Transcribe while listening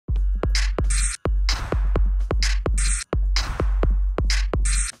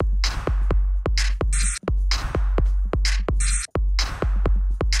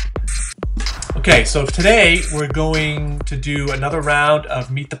Okay, so today we're going to do another round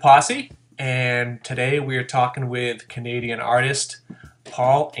of Meet the Posse, and today we are talking with Canadian artist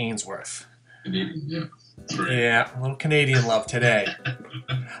Paul Ainsworth. Canadian, yeah. That's right. Yeah, a little Canadian love today.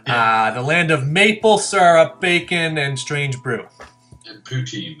 The land of maple syrup, bacon, and strange brew. And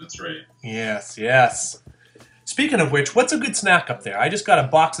poutine, that's right. Yes, yes. Speaking of which, what's a good snack up there? I just got a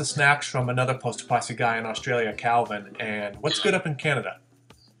box of snacks from another Posse guy in Australia, Calvin, and what's good up in Canada?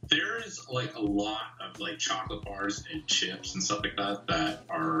 There's like a lot of like chocolate bars and chips and stuff like that that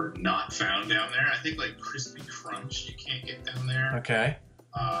are not found down there. I think like Crispy Crunch you can't get down there. Okay.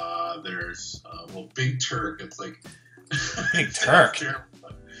 There's Big Turk. It's like Big Turk.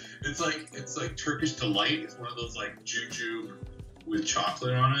 It's like Turkish Delight. It's one of those like jujube with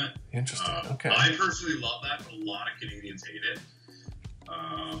chocolate on it. Interesting. Okay. I personally love that, but a lot of Canadians hate it.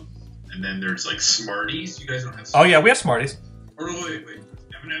 And then there's like Smarties. You guys don't have Smarties? Oh yeah, we have Smarties. Or wait.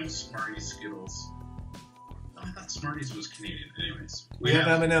 M&M's, Smarties, Skittles. Oh, I thought Smarties was Canadian. Anyways. We have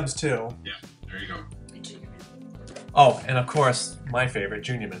M&M's too. Yeah, there you go. Oh, and of course, my favorite,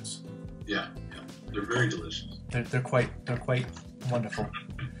 Junior Mints. Yeah. They're very delicious. They're quite wonderful.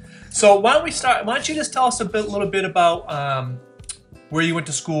 So why don't we start? Why don't you just tell us a little bit about where you went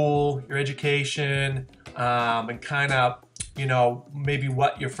to school, your education, and kind of, maybe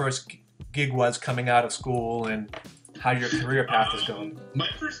what your first gig was coming out of school and how your career path is going. My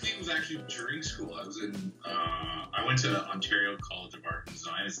first gig was actually during school. I went to Ontario College of Art and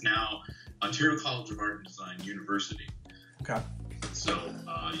Design. It's now Ontario College of Art and Design University. Okay. So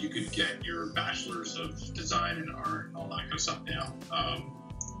you could get your bachelor's of design and art and all that kind of stuff now.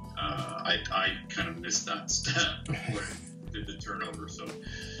 I kind of missed that step where I did the turnover. So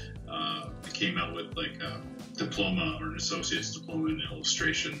I came out with like a diploma or an associate's diploma in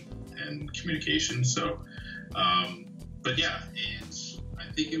illustration and communication. So, but yeah, and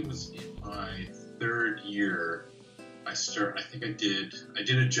I think it was in my third year. I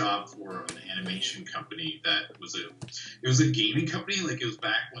did a job for an animation company that was a gaming company. Like it was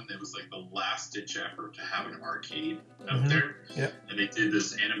back when it was like the last ditch effort to have an arcade out there. Yep. And they did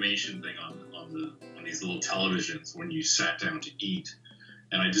this animation thing on these little televisions when you sat down to eat.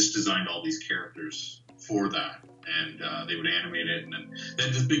 And I just designed all these characters for that, and they would animate it. And then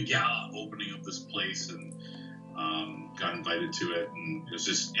this big gala opening of this place, and got invited to it, and it was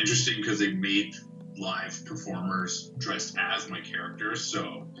just interesting because they made live performers dressed as my characters,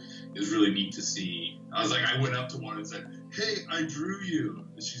 so it was really neat to see. I went up to one and said, "Hey, I drew you,"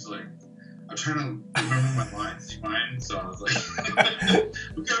 and she's like, "I'm trying to remember my lines. Do you mind?" So I was like, "Okay,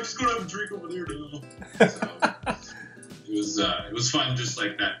 I'm just gonna have a drink over there now." So it was fun, just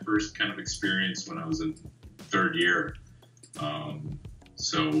like that first kind of experience when I was in third year.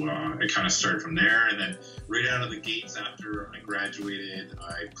 So it kind of started from there, and then right out of the gates after I graduated,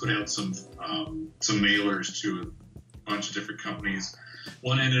 I put out some mailers to a bunch of different companies.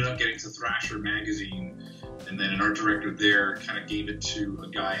 One ended up getting to Thrasher magazine, and then an art director there kind of gave it to a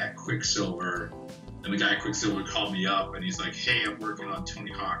guy at Quicksilver, and the guy at Quicksilver called me up, and he's like, "Hey, I'm working on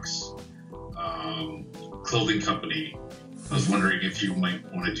Tony Hawk's clothing company. I was wondering if you might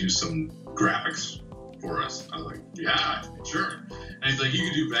want to do some graphics for us." I was like, "Yeah, sure." And he's like, "You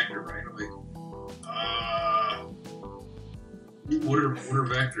can do vector, right?" I'm like, what are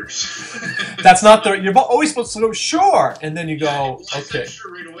vectors? That's not the. You're always supposed to go sure, and then you go, well, I okay. said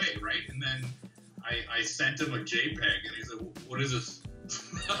sure right away, right? And then I sent him a JPEG, and he's like, "What is this?"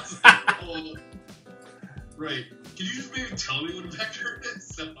 I was like, "Oh, right. Can you just maybe tell me what a vector is?"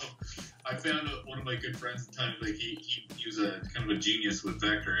 So I found one of my good friends at the time, like he was a kind of a genius with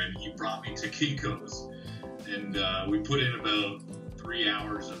vector, and he brought me to Kinko's, and we put in about 3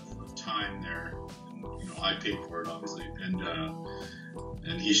 hours of time there. And, I paid for it obviously,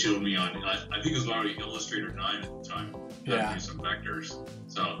 and he showed me on I think it was already Illustrator 9 at the time. Yeah. To do some vectors.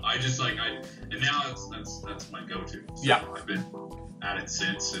 So I just and now that's my go-to. So yeah. I've been at it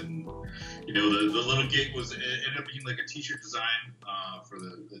since, and the little gig it ended up being like a t-shirt design for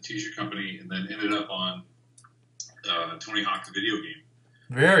the t-shirt company, and then ended up on Tony Hawk's video game.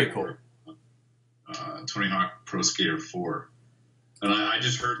 Very cool. Tony Hawk Pro Skater 4. And I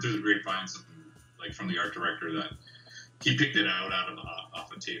just heard through the grapevine something like from the art director that he picked it out of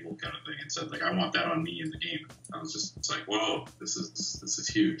off a table kind of thing and said, like, "I want that on me in the game." It's like, whoa, this is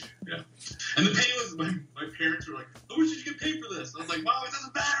huge. Yeah. And the pay was, my parents were like, "How much did you get paid for this?" I was like, "Wow, it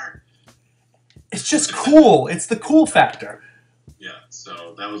doesn't matter." It's just cool. It's the cool factor. Yeah.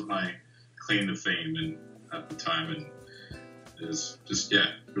 So that was my claim to fame at the time, and it was just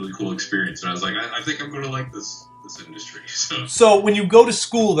really cool experience. And I was like, I think I'm going to like this industry. So when you go to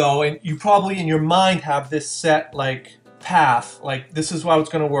school though, and you probably in your mind have this set like path, like this is how it's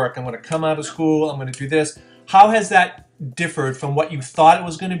going to work. I'm going to come out of school. I'm going to do this. How has that differed from what you thought it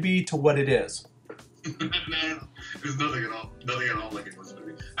was going to be to what it is? No. There's nothing at all like it was going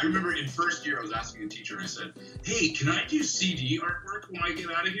to be. I remember in first year I was asking a teacher, and I said, hey, can I do CD artwork when I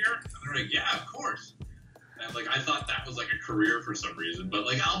get out of here? And they're like, yeah, of course. And like I thought that was like a career for some reason, but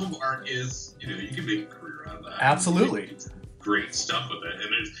like album art is, you know, you can make a career out of that. Absolutely. Great stuff with it,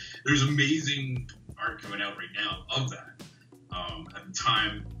 and there's amazing art coming out right now of that. At the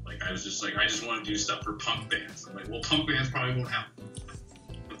time, like I was just like, I just want to do stuff for punk bands. I'm like, well, punk bands probably won't have,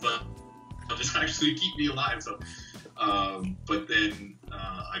 but they'll just actually keep me alive. So, but then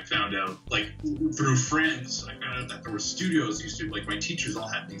I found out, like through friends, I found out that there were studios. Used to, like my teachers all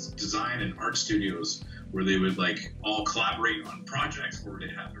had these design and art studios where they would like all collaborate on projects where they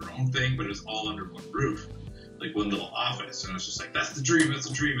had their own thing, but it was all under one roof, like one little office. And I was just like, that's the dream.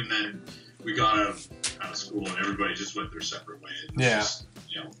 And then we got out of school and everybody just went their separate way. Yeah. Just,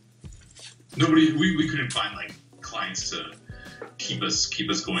 you know, we couldn't find like clients to keep us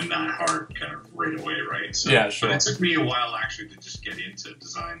going that hard kind of right away, right? So, yeah, sure. But it took me a while actually to just get into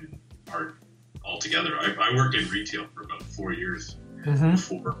design and art altogether. I worked in retail for about 4 years, mm-hmm.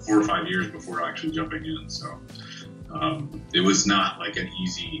 4 or 5 years before actually jumping in. So it was not like an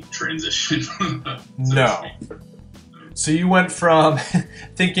easy transition. No. So you went from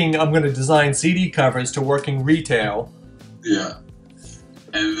thinking I'm going to design CD covers to working retail. Yeah.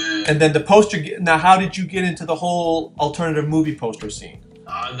 And then the poster. Now, how did you get into the whole alternative movie poster scene?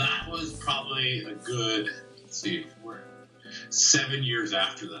 That was probably a good, let's see, 7 years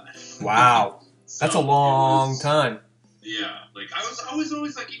after that. Wow. So that's a long time. Yeah. Like I was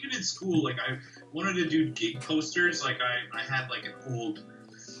always like, even in school, like I wanted to do gig posters. Like I had like an old,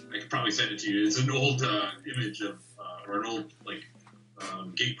 I could probably send it to you. It's an old image of, or an old like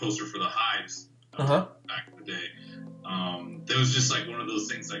gig poster for the Hives back in the day. That was just like one of those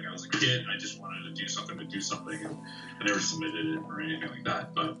things. Like I was a kid and I just wanted to do something, and I never submitted it or anything like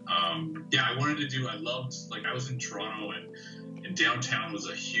that. But yeah, I loved, like I was in Toronto and downtown was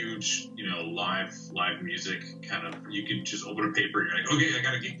a huge, you know, live music kind of. You could just open a paper and you're like, okay, I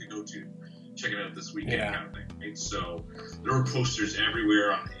got a gig to go to. Check it out this weekend, kind of thing. Right? So there were posters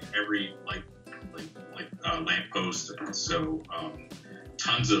everywhere on every lamppost, and so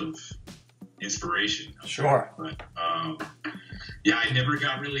tons of inspiration. Sure. But yeah, I never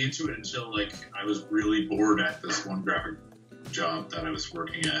got really into it until like I was really bored at this one graphic job that I was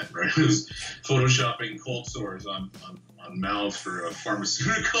working at. Right, I was photoshopping cold sores on mouths for a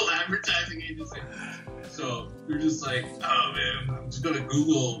pharmaceutical advertising agency. So you're just like, oh man, I'm just gonna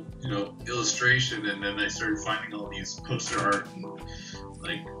Google, you know, illustration, and then I started finding all these poster art and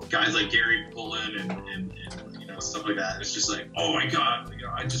like guys like Gary Pullen and you know, stuff like that. It's just like, oh my god, you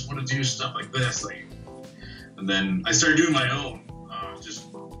know, I just want to do stuff like this, like. And then I started doing my own, just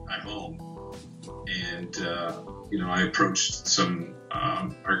at home, and you know, I approached some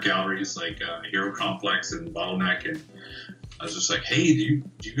art galleries like Hero Complex and Bottleneck, and I was just like, hey, do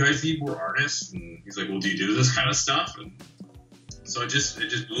you guys need more artists? And he's like, well, do you do this kind of stuff? And so it just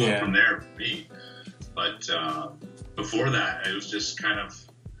blew up from there for me. But before that, it was just kind of,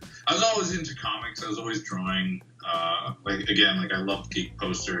 I was always into comics. I was always drawing. Like I love geek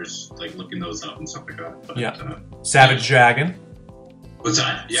posters, like looking those up and stuff like that. But, yeah. Savage Dragon. What's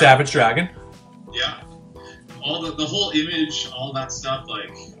that? Yeah. Savage Dragon. Yeah. All the whole image, all that stuff.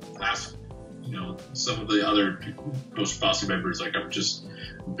 Like that's, you know, some of the other Posse members. Like I'm just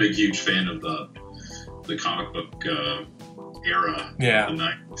a big, huge fan of the comic book era. Yeah. Of the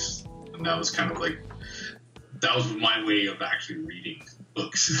 90s, and that was kind of like, that was my way of actually reading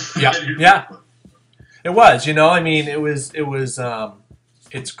books. Yeah. Yeah. It was, you know, I mean, it was,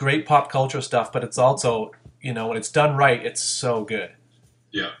 it's great pop culture stuff, but it's also, you know, when it's done right, it's so good.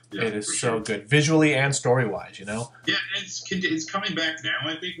 Yeah, it is so good, visually and story-wise, you know? Yeah, it's coming back now,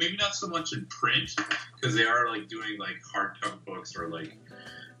 I think. Maybe not so much in print, because they are, like, doing, like, hardcover books or, like,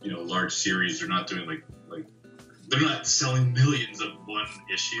 you know, large series. They're not doing, like they're not selling millions of one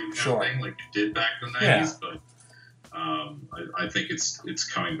issue kind of thing like they did back in the 90s, but I think it's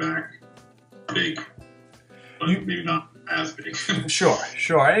coming back big. But maybe not as big.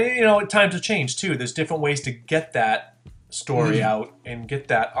 Sure. And, you know, times have changed too. There's different ways to get that story out and get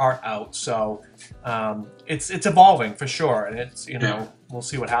that art out. So it's evolving for sure, and it's, you know, we'll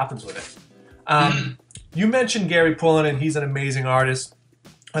see what happens with it. You mentioned Gary Pullen, and he's an amazing artist.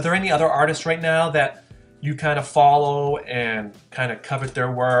 Are there any other artists right now that you kind of follow and kind of covet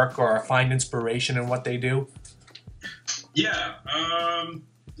their work or find inspiration in what they do? Yeah,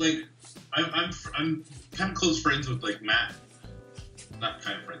 like I'm kind of close friends with like Matt. Not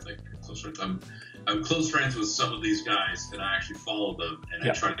kind of friends, like close friends. I'm close friends with some of these guys, and I actually follow them, and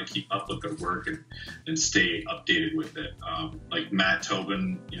I try to keep up with their work and stay updated with it. Like Matt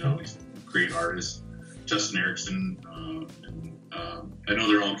Tobin, he's a great artist. Justin Erickson, and, I know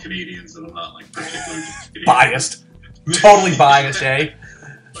they're all Canadians, and I'm not like particularly biased, totally biased, eh?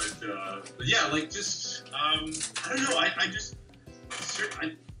 But yeah, like just I don't know.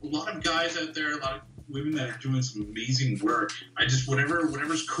 A lot of guys out there, a lot of women that are doing some amazing work. I just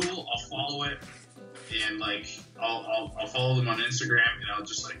whatever's cool, I'll follow it, and like I'll follow them on Instagram, and I'll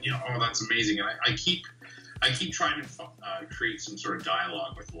just like oh, that's amazing, and I keep trying to create some sort of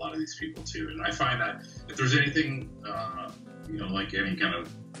dialogue with a lot of these people too, and I find that if there's anything like any kind of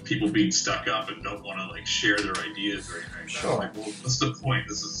people being stuck up and don't want to like share their ideas or anything, sure. I'm like, well, what's the point?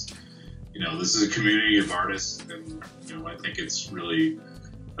 This is a community of artists, and I think it's really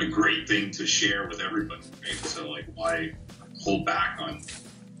a great thing to share with everybody, right? So like, why hold back on,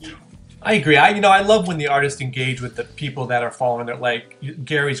 I agree. I love when the artists engage with the people that are following it. Like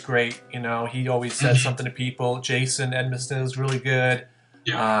Gary's great. He always says something to people. Jason Edmiston is really good.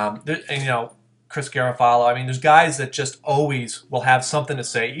 Yeah. And Chris Garofalo. I mean, there's guys that just always will have something to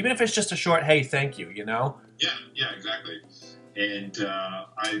say, even if it's just a short, "Hey, thank you." Yeah, exactly. And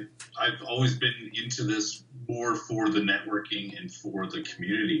I've always been into this more for the networking and for the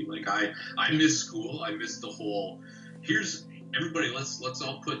community. Like I miss school. I miss the whole. Everybody, let's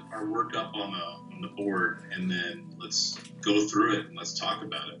all put our work up on the board, and then let's go through it and let's talk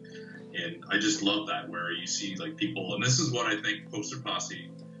about it. And I just love that, where you see like people, and this is what I think Poster Posse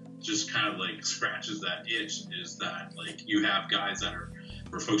just kind of like scratches that itch, is that like you have guys or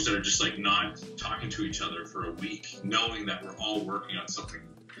folks that are just like not talking to each other for a week, knowing that we're all working on something,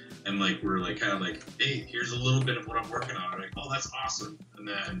 and like we're like kind of like, hey, here's a little bit of what I'm working on. I'm like, oh, that's awesome. And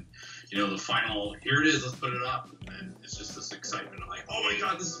then the final, here it is, let's put it up. And then it's just this excitement of like, oh my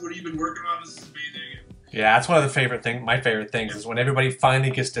God, this is what you've been working on. This is amazing. Yeah, that's one of my favorite things is when everybody finally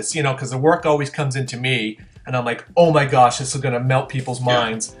gets to see, because the work always comes into me, and I'm like, oh my gosh, this is going to melt people's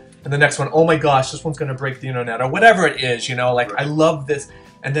minds. And the next one, oh my gosh, this one's going to break the internet, or whatever it is, like, right. I love this.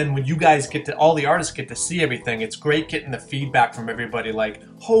 And then when you guys all the artists get to see everything, it's great getting the feedback from everybody, like,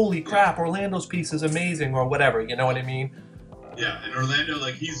 holy crap, Orlando's piece is amazing, or whatever, you know what I mean? Yeah, and Orlando,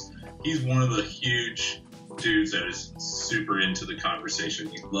 like, he's one of the huge dudes that is super into the conversation.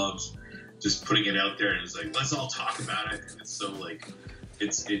 He loves just putting it out there, and it's like, let's all talk about it. And it's so like,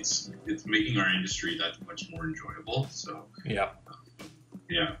 it's making our industry that much more enjoyable. So yeah,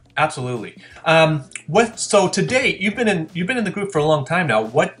 absolutely. So to date, you've been in the group for a long time now.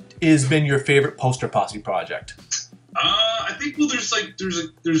 What has been your favorite Poster Posse project? I think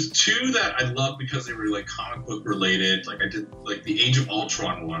there's two that I love because they were like comic book related. Like I did like the Age of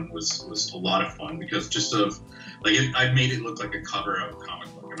Ultron one was a lot of fun because just of like I made it look like a cover of a comic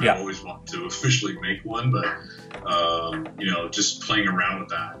book, and I always wanted to officially make one, but just playing around with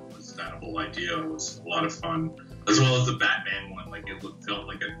that whole idea was a lot of fun, as well as the Batman one. Like it felt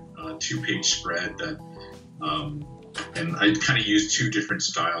like a 2-page spread that. And I kind of used two different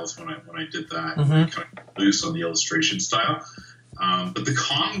styles when I did that. Mm-hmm. I kind of loose on the illustration style. But the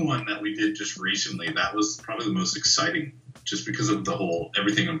Kong one that we did just recently, that was probably the most exciting, just because of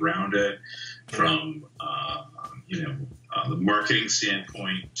everything around it, from the marketing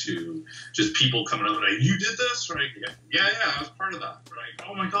standpoint to just people coming up and like, you did this, right? Yeah, I was part of that, right?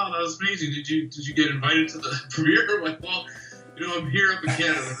 Oh my God, that was amazing. Did you get invited to the premiere? Like, well, I'm here up in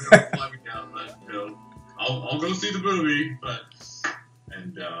Canada. I'm going to fly me down, but I'll go see the movie, but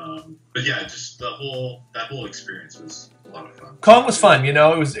yeah, just that whole experience was a lot of fun. Kong was fun, it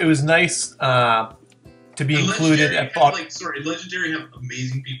was nice to be included at Legendary have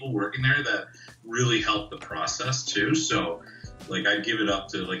amazing people working there that really help the process too. So like I'd give it up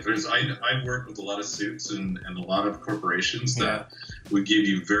to like I've worked with a lot of suits and a lot of corporations that would give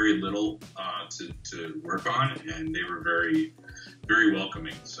you very little to work on, and they were very, very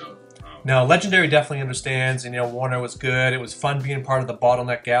welcoming. So no, Legendary definitely understands, and Warner was good. It was fun being part of the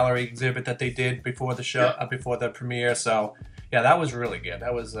Bottleneck Gallery exhibit that they did before the show, before the premiere. So yeah, that was really good.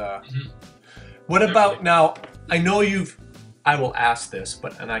 That was. What about now? I know I will ask this,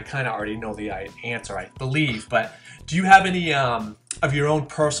 and I kind of already know the answer, I believe. But do you have any of your own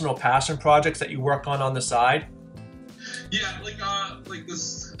personal passion projects that you work on the side? Yeah, like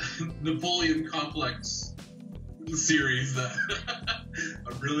this Napoleon Complex series that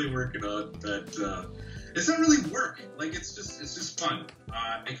I'm really working on. That it's not really work. Like it's just fun.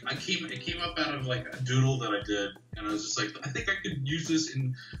 It came up out of like a doodle that I did, and I was just like, I think I could use this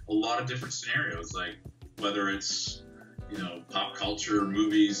in a lot of different scenarios. Like whether it's pop culture,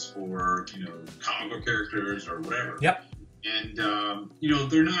 movies, or comic book characters or whatever. Yep. And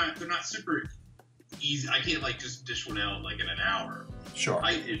they're not super easy. I can't like just dish one out like in an hour. Sure.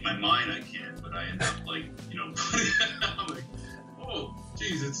 In my mind I can, but I end up like, you know, I'm like, oh,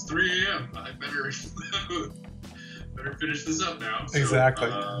 geez, it's 3 a.m. I better finish this up now. So, exactly.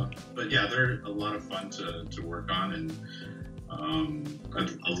 But yeah, they're a lot of fun to work on, and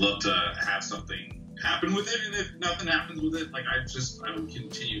I'd love to have something happen with it, and if nothing happens with it, like I would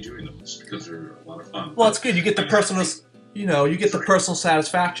continue doing them just because they're a lot of fun. Well, it's good. You get the personal, you know, you get the personal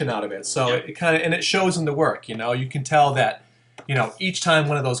satisfaction out of it. So Yeah. it kind of, and it shows in the work. You know, you can tell that, you know, each time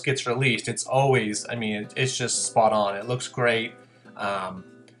one of those gets released, it's always, I mean, it's just spot on. It looks great,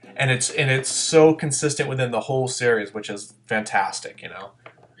 and it's so consistent within the whole series, which is fantastic. You know.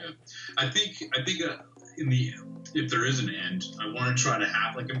 Yeah, I think in the if there is an end, I want to try to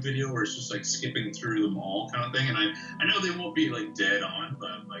have like a video where it's just like skipping through them all kind of thing. And I know they won't be like dead on,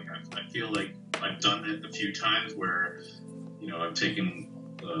 but like I feel like I've done it a few times where, you know, I've taken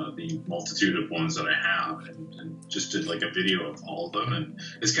the multitude of ones that I have and just did like a video of all of them, and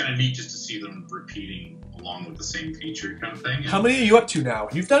it's kind of neat just to see them repeating along with the same feature kind of thing. How many are you up to now?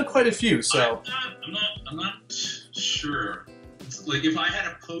 You've done quite a few, so I'm not sure. It's like if I had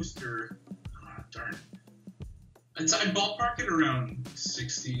a poster, darn. I'd ballpark it around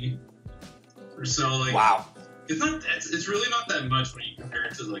 60 or so. Like, wow. It's really not that much when you compare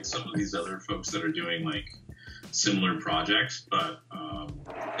it to like some of these other folks that are doing like similar projects, but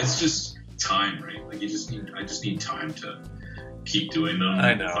it's just time, right? Like I just need time to keep doing them.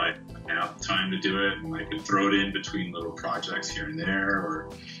 I know. If I have time to do it, and I could throw it in between little projects here and there,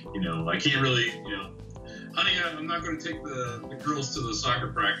 or, you know, I can't really, you know, honey, I'm not going to take the girls to the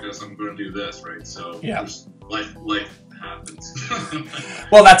soccer practice. I'm going to do this, right? So yeah, life happens.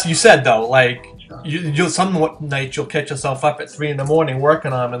 Well, that's what you said though. Like you'll some nights you'll catch yourself up at 3 a.m.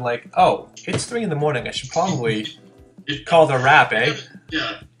 working on them, and like, oh, it's 3 a.m. I should probably call the wrap, eh?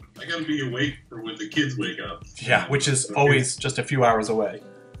 Yeah, I got to be awake for when the kids wake up. Yeah, which is always just a few hours away.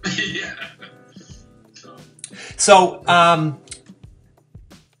 Yeah. So,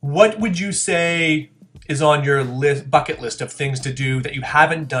 what would you say is on your bucket list of things to do that you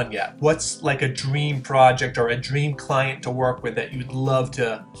haven't done yet? What's like a dream project or a dream client to work with that you'd love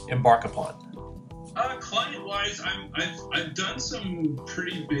to embark upon? Client-wise, I've done some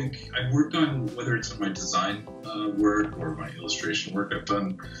pretty big. I've worked on, whether it's my design work or my illustration work, I've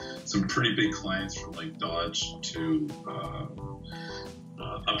done some pretty big clients from like Dodge to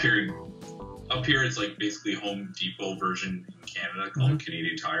up here. Up here, it's like basically Home Depot version in Canada called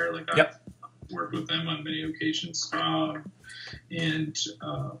Canadian Tire. Like I've worked with them on many occasions, and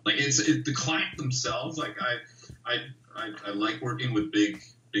like it's the client themselves. Like I like working with big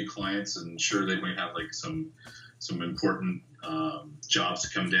clients, and sure they might have like some important jobs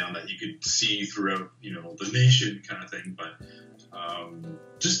to come down that you could see throughout, you know, the nation kind of thing. But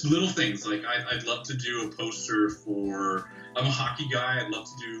just little things like I'd love to do a poster for. I'm a hockey guy. I'd love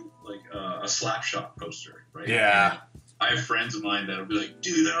to do like a slap shot poster, right? Yeah. And I have friends of mine that'll be like,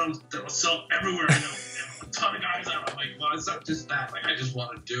 dude, that'll sell everywhere. I know a ton of guys out. I'm like, well, it's not just that. Like, I just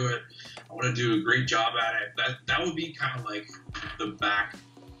want to do it. I want to do a great job at it. That would be kind of like the back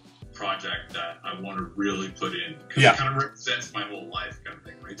project that I want to really put in, because it kind of represents my whole life kind of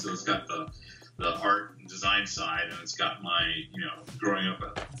thing, right? So it's got the art and design side, and it's got my, you know, growing up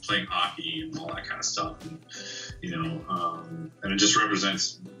playing hockey and all that kind of stuff, and you know, and it just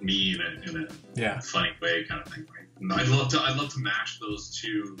represents me in a funny way kind of thing, right? And I'd love to match those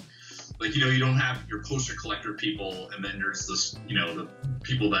two. Like, you know, you don't have your poster collector people, and then there's this, you know, the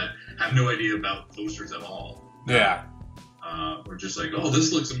people that have no idea about posters at all. Yeah. Or just like, oh,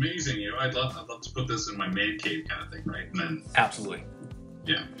 this looks amazing. You know, I'd love to put this in my man cave kind of thing, right? And then absolutely.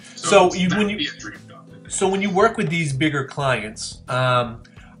 Yeah. So when you work with these bigger clients,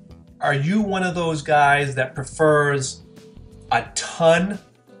 are you one of those guys that prefers a ton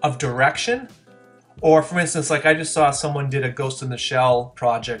of direction? Or for instance, like I just saw someone did a Ghost in the Shell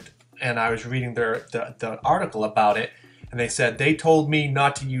project, and I was reading the article about it, and they said they told me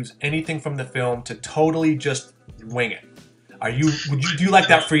not to use anything from the film, to totally just wing it. Do you like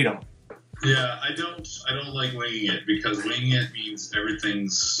that freedom? Yeah, I don't like winging it, because winging it means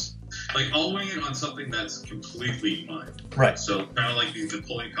everything's like, I'll wing it on something that's completely mine. Right. So kind of like these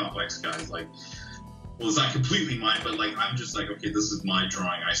Napoleon Complex guys, like, well, it's not completely mine, but like I'm just like, okay, this is my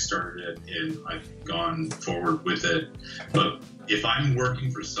drawing. I started it and I've gone forward with it. But if I'm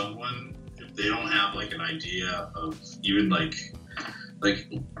working for someone, if they don't have like an idea of even like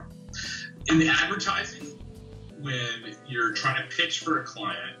in the advertising, when you're trying to pitch for a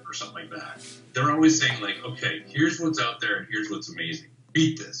client or something like that, they're always saying like, okay, here's what's out there and here's what's amazing.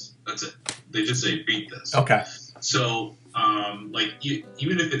 Beat this. That's it. They just say beat this. Okay. So like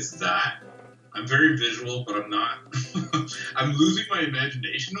even if it's that, I'm very visual, but I'm not. I'm losing my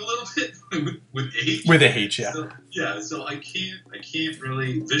imagination a little bit with age. With age, yeah. So, yeah, so I can't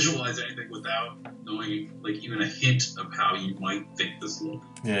really visualize anything without knowing like even a hint of how you might think this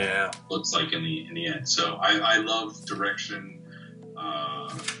looks like in the end. So I love direction,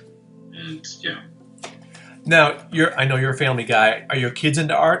 and yeah. Now I know you're a family guy. Are your kids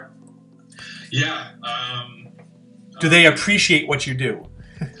into art? Yeah. Do they appreciate what you do?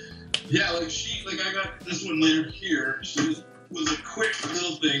 Yeah, like I got this one later here. She was a quick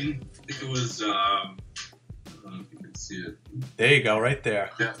little thing. I think it was, I don't know if you can see it. There you go, right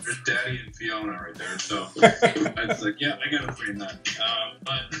there. Yeah, there's Daddy and Fiona right there. So I was like, yeah, I gotta frame that.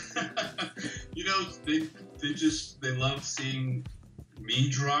 But you know, they love seeing me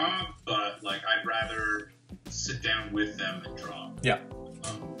draw, but like I'd rather sit down with them and draw. Yeah.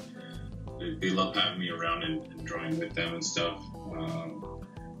 They love having me around and drawing with them and stuff.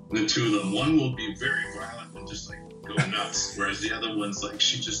 The two of them, one will be very violent and just like go nuts, whereas the other one's like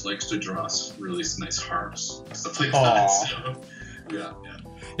she just likes to draw really nice hearts, stuff like that. So, yeah.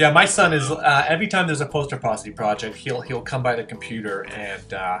 Yeah, my son is every time there's a poster Posse project, he'll come by the computer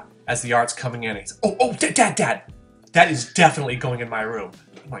and as the art's coming in, he's Dad, that is definitely going in my room.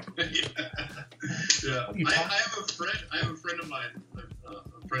 I'm like, yeah. I have a friend of mine,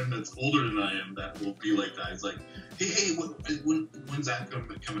 a friend that's older than I am, that will be like that. He's like, hey, when's that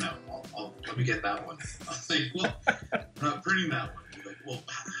coming out? Let me get that one. I was like, well, I'm not printing that one. He's like, well,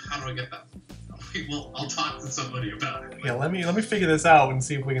 how do I get that one? I'm like, well, I'll talk to somebody about it. Yeah, let me figure this out and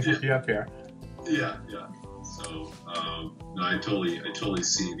see if we can hook you up here. Yeah. So, no, I totally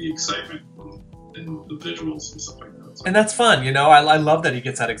see the excitement and the visuals and stuff like that. So. And that's fun, you know. I love that he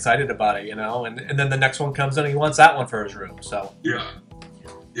gets that excited about it, you know. And then the next one comes in and he wants that one for his room. So. Yeah.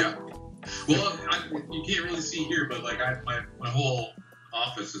 Well, you can't really see here, but like my whole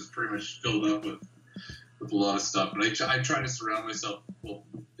office is pretty much filled up with a lot of stuff, and I try to surround myself. Well,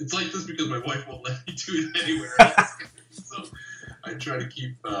 it's like this because my wife won't let me do it anywhere else. So I try to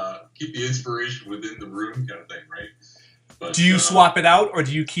keep the inspiration within the room, kind of thing, right? But, do you swap it out, or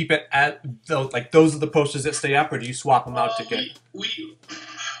do you keep it at those are the posters that stay up, or do you swap them out to get?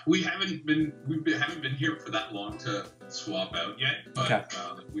 We haven't been here for that long to swap out yet, but okay.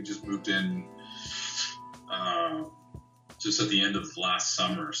 We just moved in just at the end of last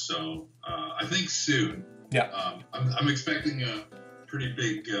summer, so I think soon. Yeah. I'm expecting a pretty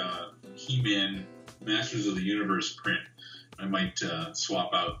big He-Man Masters of the Universe print. I might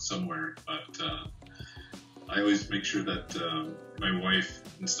swap out somewhere, but I always make sure that my wife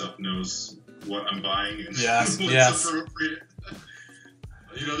and stuff knows what I'm buying and what's appropriate.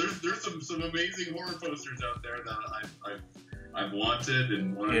 You know, there's some amazing horror posters out there that I've wanted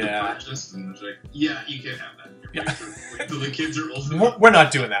and wanted to purchase, and it's like, yeah, you can have that. Wait till the kids are old enough. We're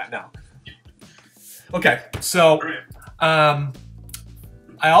not doing that now. Okay, so I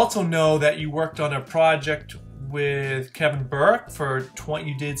also know that you worked on a project with Kevin Burke for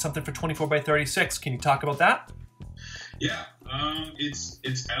you did something for 24 by 36. Can you talk about that? Yeah,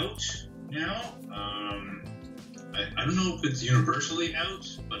 it's out now. I don't know if it's universally out,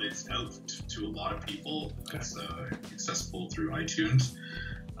 but it's out to a lot of people. It's accessible through iTunes.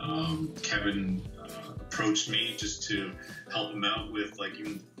 Kevin approached me just to help him out with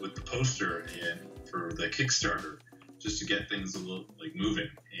even with the poster and for the Kickstarter, just to get things a little moving.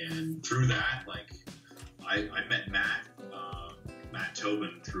 And through that, I met Matt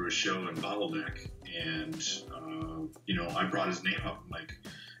Tobin through a show in Bottleneck, and I brought his name up. I'm like,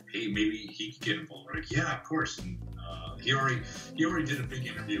 hey, maybe he could get involved. We're like, yeah, of course. And he already did a big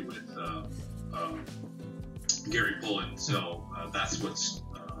interview with Gary Pullen, so that's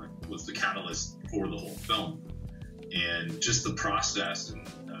was the catalyst for the whole film, and just the process and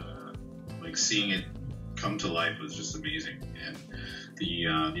seeing it come to life was just amazing. And the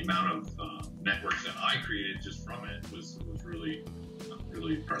amount of network that I created just from it was really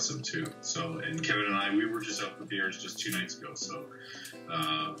impressive too. So, and Kevin and I, we were just out for beers just 2 nights ago. So,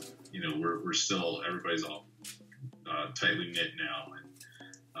 we're still, everybody's all tightly knit now,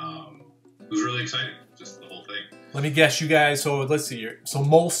 and it was really exciting, just the whole thing. Let me guess, you guys. So let's see. So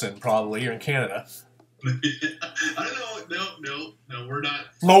Molson, probably you're in Canada. I don't know. No, we're not.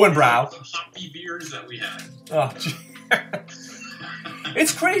 Lowenbrow. Some hoppy beers that we had. Oh, gee.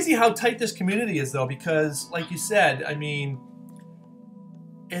 It's crazy how tight this community is, though, because, like you said, I mean,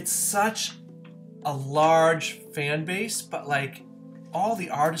 it's such a large fan base, but all the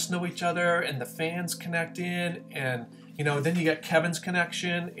artists know each other, and the fans connect in, and then you get Kevin's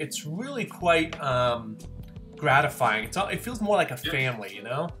connection. It's really quite gratifying. It feels more like a family,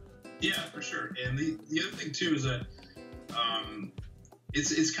 Yeah, for sure. And the other thing too is that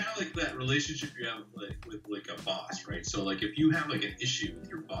it's kind of like that relationship you have like with like a boss, right? So like if you have like an issue with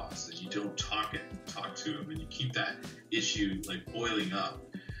your boss and you don't talk to him and you keep that issue like boiling up,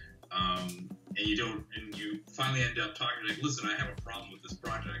 and you finally end up talking like, listen, I have a problem with this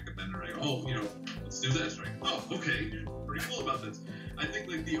project, and then they're like, oh, let's do this, right? Oh, okay, you're pretty cool about this. I think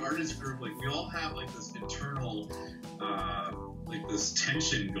like the artist group, like we all have like this internal like this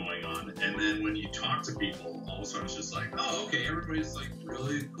tension going on, and then when you talk to people, all of a sudden it's just like, oh, okay, everybody's like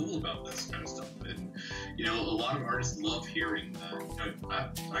really cool about this kind of stuff. And a lot of artists love hearing that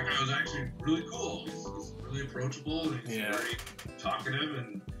that guy was actually really cool. He's really approachable, and he's very talkative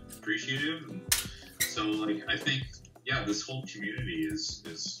and appreciative, and so like I think this whole community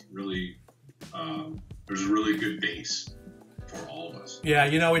is really there's a really good base for all of us. Yeah,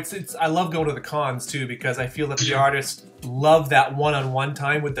 it's I love going to the cons too, because I feel that the artists love that one-on-one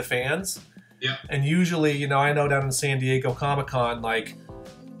time with the fans. Yeah. And usually, I know down in San Diego Comic-Con, like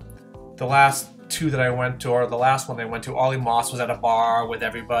the last two that I went to, or the last one I went to, Ollie Moss was at a bar with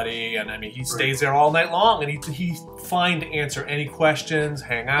everybody, and I mean he stays there all night long, and he's fine to answer any questions,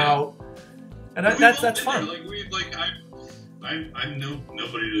 hang out, and that's fun. Like I'm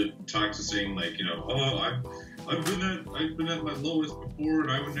nobody to talk to, saying like I've been at my lowest before,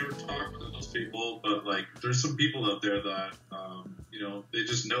 and I would never talk to those people. But like, there's some people out there that they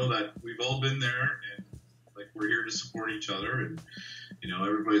just know that we've all been there, and like we're here to support each other, and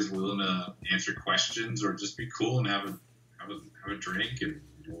everybody's willing to answer questions or just be cool and have a drink and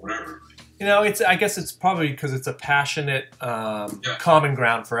whatever. I guess it's probably because it's a passionate common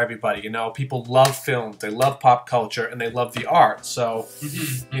ground for everybody. People love films, they love pop culture, and they love the art. So,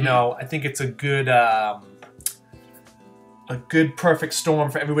 I think it's a good perfect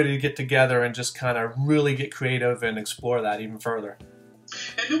storm for everybody to get together and just kind of really get creative and explore that even further.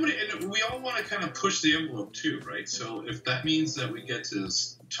 And we all want to kind of push the envelope too, right? So if that means that we get to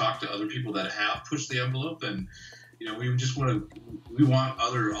talk to other people that have pushed the envelope, then we want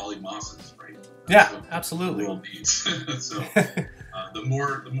other Ollie Mosses, right? Yeah, absolutely. The world needs. So the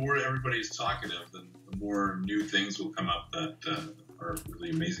more everybody's talkative, then the more new things will come up that are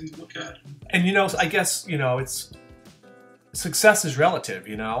really amazing to look at. And I guess it's success is relative.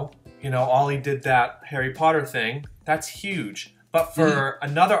 Ollie did that Harry Potter thing. That's huge. But for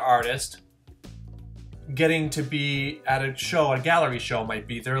another artist, getting to be at a show, a gallery show, might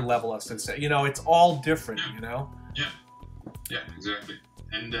be their level of success. It's all different. Yeah, exactly.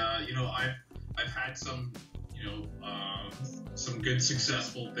 And I've had some some good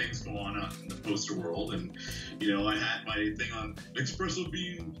successful things go on in the poster world, and I had my thing on Espresso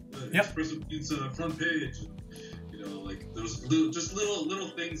Beans front page. And, like those little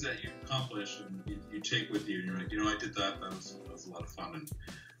things that you accomplish and you take with you, and you're like, I did that. That was a lot of fun,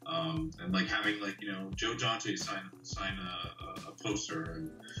 and like having Joe Dante sign a poster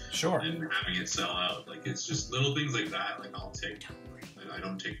and having it sell out. Like it's just little things like that. Like I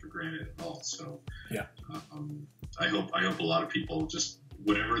don't take for granted at all. So I hope a lot of people just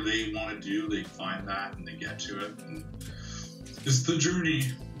whatever they want to do, they find that and they get to it. And it's the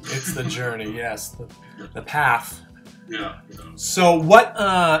journey. It's the journey. Yes, the path. Yeah. So what?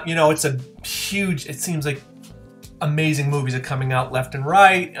 It's a huge. It seems like amazing movies are coming out left and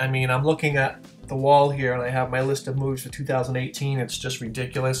right. I mean, I'm looking at the wall here, and I have my list of movies for 2018. It's just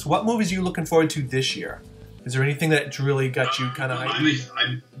ridiculous. What movies are you looking forward to this year? Is there anything that really got you kind of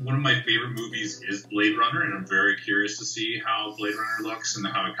hyped? One of my favorite movies is Blade Runner, and I'm very curious to see how Blade Runner looks and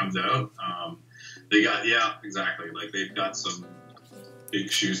how it comes out. Exactly. Like they've got some big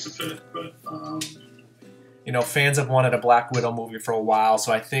shoes to fit, but. Fans have wanted a Black Widow movie for a while,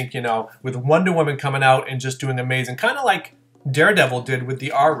 so I think, with Wonder Woman coming out and just doing amazing, kind of like Daredevil did with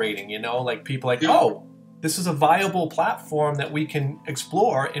the R rating, like people oh, this is a viable platform that we can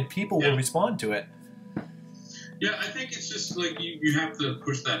explore and people will respond to it. Yeah, I think it's just like you have to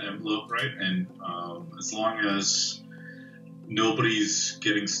push that envelope, right? And as long as nobody's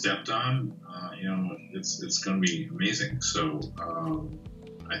getting stepped on, it's going to be amazing. So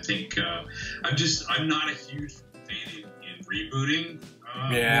I think I'm not a huge fan in rebooting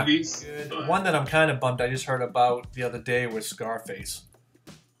movies. But one that I'm kind of bummed I just heard about the other day was Scarface.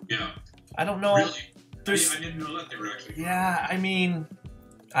 Yeah. I don't know. Really? I didn't know that they were actually. Yeah, I mean,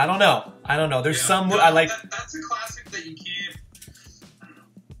 I don't know. There's some no, I like. That's a classic that you can't. I don't know.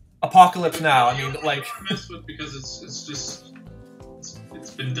 Apocalypse Now. I mean, don't want to mess with because it's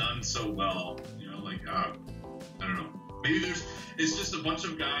been done so well. I don't know. Maybe it's just a bunch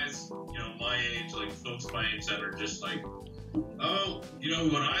of guys, my age, like folks my age that are just like, oh,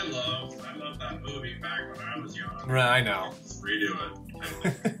 what I love that movie back when I was young. Right, I know. Let's redo it.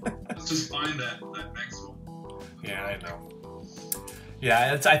 Let's just find that next one. Yeah, I know.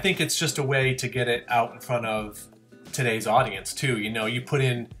 Yeah, I think it's just a way to get it out in front of today's audience too. You know, you put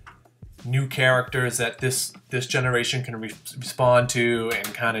in new characters that this generation can respond to, and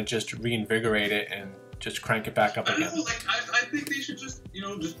kind of just reinvigorate it and just crank it back up again. I know, like I think they should just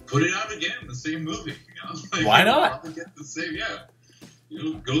just put it out again, the same movie. Like, why not? Get the same,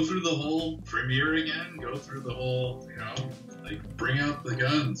 go through the whole premiere again. Go through the whole, like bring out the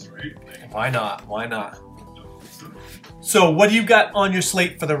guns, right? Like, why not? Why not? So what do you got on your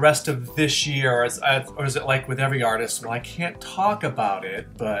slate for the rest of this year? Or is it like with every artist? Well, I can't talk about it,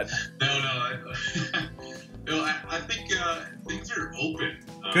 but... No, I think things are open.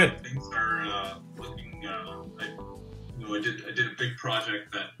 Good. Things are looking... I did a big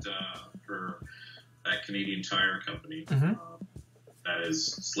project for that Canadian Tire company that is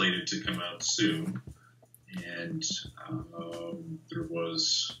slated to come out soon. And there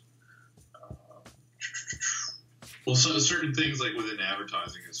was... Well, so certain things like within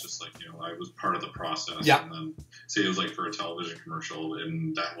advertising, it's just like, I was part of the process. Yeah. And then say it was like for a television commercial,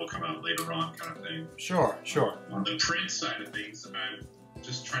 and that will come out later on, kind of thing. Sure. On the print side of things, I'm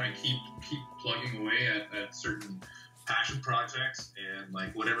just trying to keep plugging away at certain passion projects, and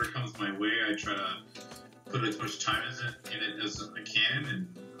like whatever comes my way, I try to put as much time in it as I can,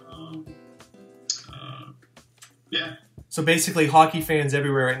 and yeah. So basically, hockey fans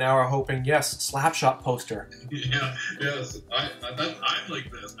everywhere right now are hoping, yes, Slapshot poster. Yeah, yes. I'm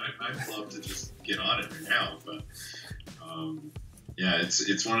like this. I'd love to just get on it right now, but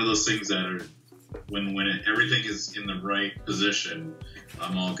it's one of those things that are when everything is in the right position,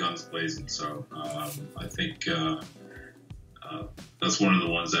 I'm all guns blazing. So I think that's one of the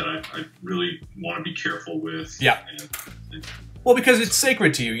ones that I really want to be careful with. Yeah. Well, because it's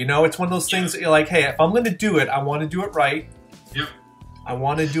sacred to you, It's one of those things that you're like, hey, if I'm going to do it, I want to do it right. Yep. I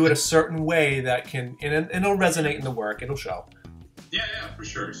want to do it a certain way that can, and it'll resonate in the work. It'll show. Yeah, for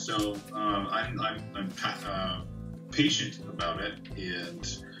sure. So I'm patient about it, and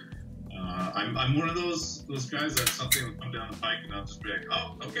I'm one of those guys that something will come down the pike, and I'll just be like,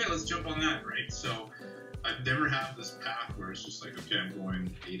 oh, okay, let's jump on that, right? So I've never had this path where it's just like, okay, I'm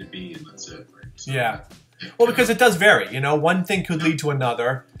going A to B, and that's it, right? So, yeah. Well, because it does vary, One thing could lead to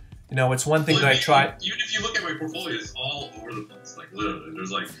another. It's one thing that I try. Even if you look at my portfolio, it's all over the place. Like literally, there's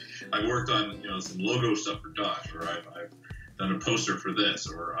like I've worked on some logo stuff for Dodge, or I've done a poster for this,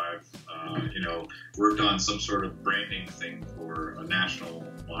 or I've worked on some sort of branding thing for a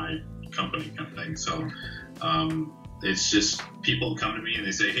national-wide company kind of thing. So it's just people come to me and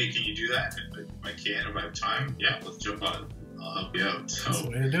they say, "Hey, can you do that?" If I can, if I have time, yeah, let's jump on it. I'll help you out. So that's the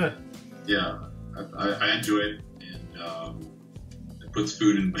way to do it. Yeah. I enjoy it, and it puts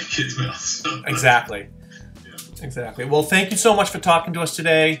food in my kids' mouths. So. Exactly. Yeah. Exactly. Well, thank you so much for talking to us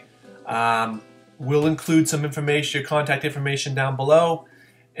today. We'll include some information, your contact information down below,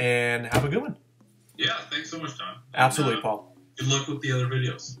 and have a good one. Yeah, thanks so much, Tom. Absolutely, Paul. Good luck with the other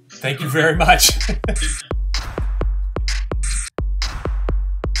videos. Thank you very much.